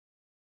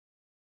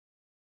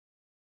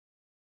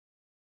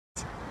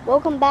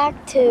Welcome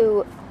back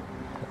to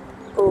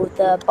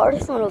the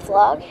Barcelona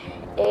vlog.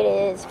 It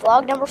is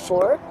vlog number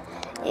 4,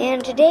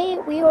 and today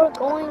we are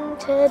going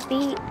to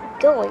be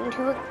going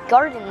to a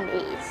garden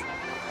maze.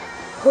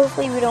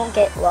 Hopefully we don't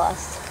get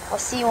lost. I'll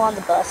see you on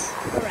the bus.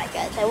 Alright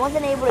guys, I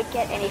wasn't able to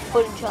get any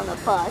footage on the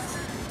bus.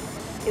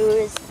 It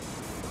was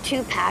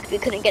too packed, we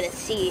couldn't get a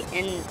seat,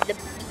 and the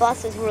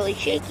bus was really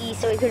shaky,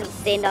 so we couldn't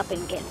stand up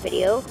and get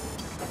video.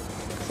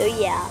 So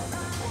yeah,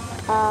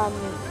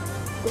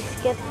 we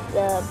skipped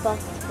the bus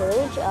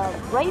footage.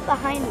 Right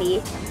behind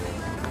me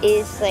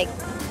is like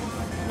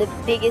the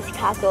biggest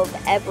castle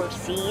I've ever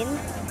seen,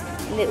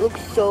 and it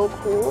looks so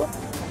cool.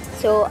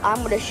 So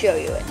I'm gonna show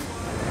you it.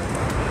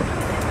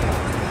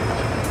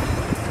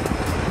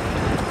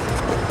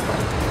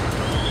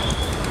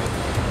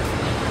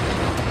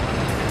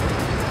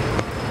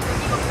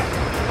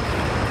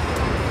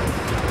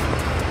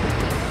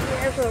 We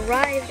have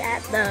arrived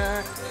at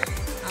the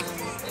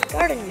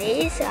garden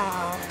maze.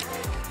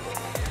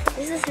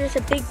 This is just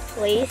a big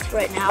place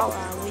right now.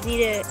 We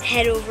need to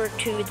head over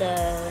to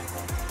the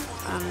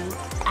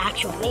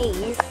actual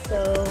maze.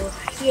 So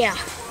yeah,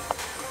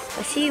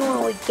 I'll see you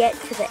when we get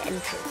to the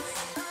entrance.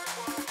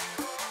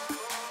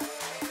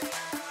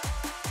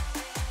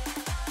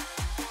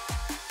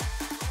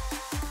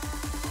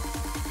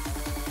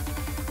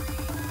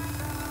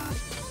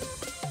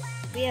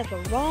 We have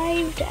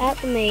arrived at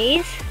the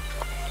maze.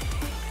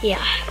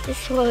 Yeah,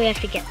 this is what we have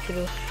to get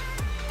through.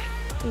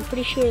 I'm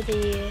pretty sure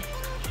the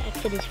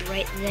exit is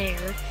right there,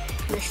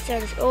 and the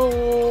start is all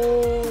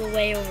the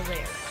way over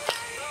there.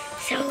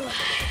 So,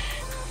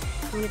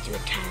 I'm going to do a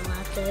time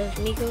lapse of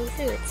me going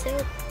through it,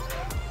 so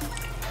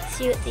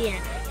see you at the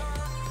end.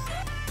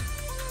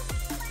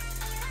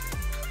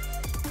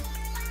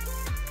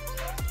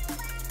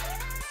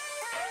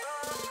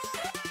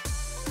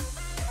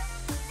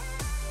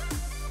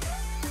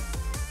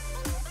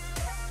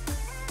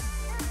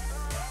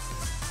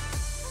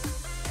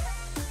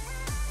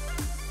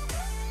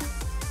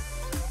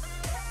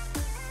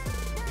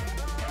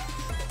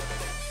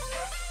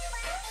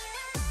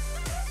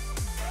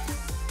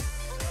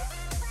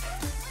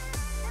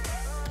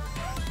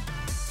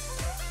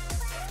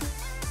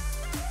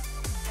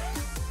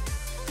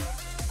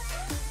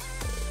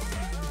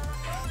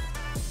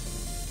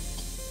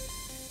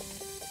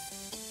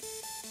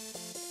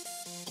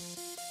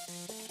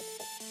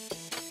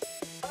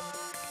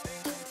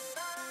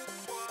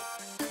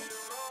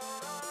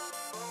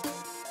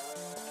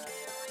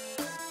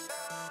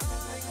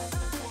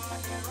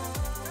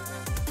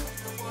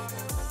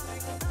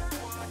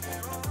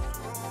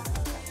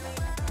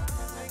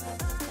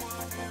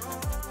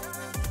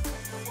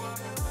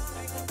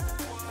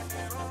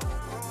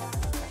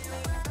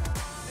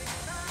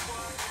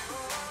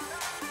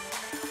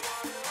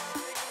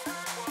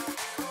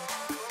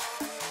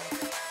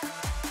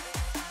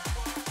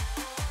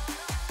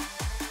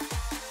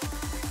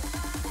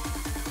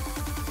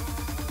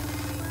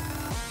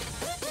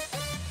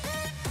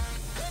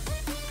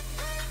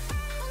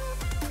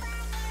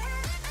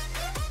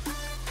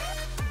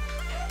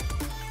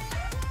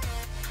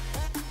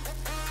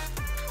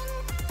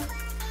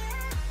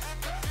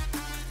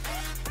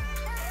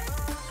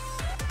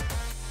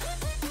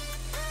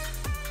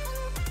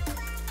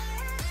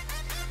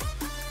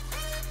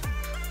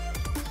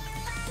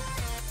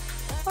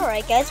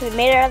 Alright guys, we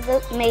made it out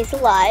of the maze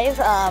alive.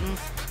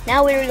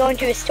 Now we are going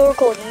to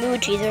historical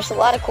Muji. There's a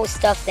lot of cool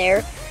stuff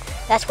there.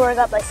 That's where I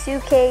got my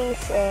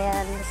suitcase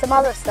and some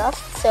other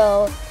stuff.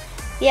 So,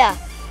 yeah.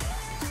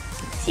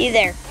 See you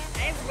there.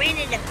 I ran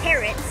into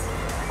parrots.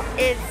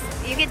 If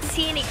you can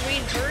see any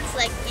green birds,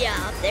 like, yeah,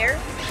 up there.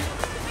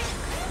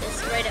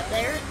 Just right up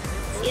there.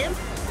 See them?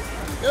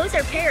 Those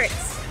are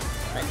parrots,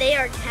 but they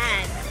are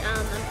tagged.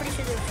 I'm pretty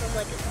sure they're from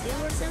like a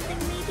zoo or something,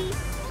 maybe.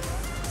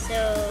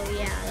 So,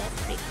 yeah,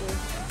 that's pretty cool.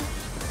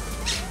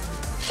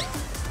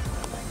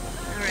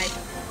 Alright.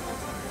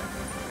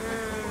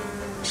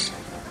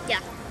 Yeah.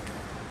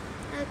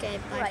 Okay,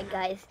 bye. Alright,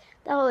 guys.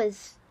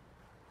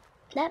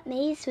 That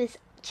maze was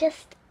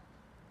just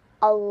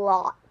a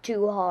lot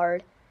too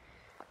hard.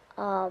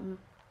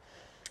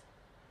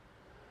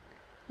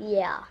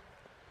 Yeah.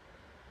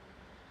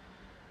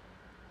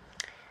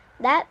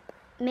 That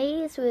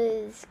maze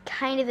was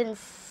kind of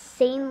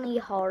insanely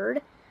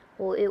hard.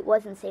 Well, it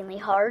was insanely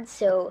hard,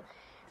 so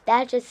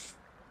that just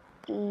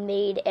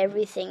made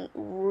everything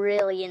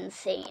really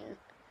insane.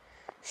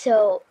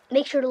 So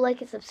make sure to like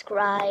and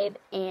subscribe,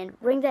 and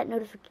ring that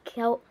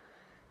notification.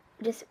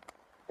 Just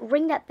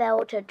ring that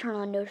bell to turn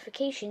on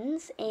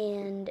notifications,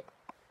 and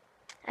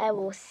I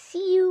will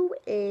see you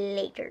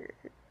later.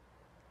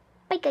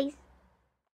 Bye, guys.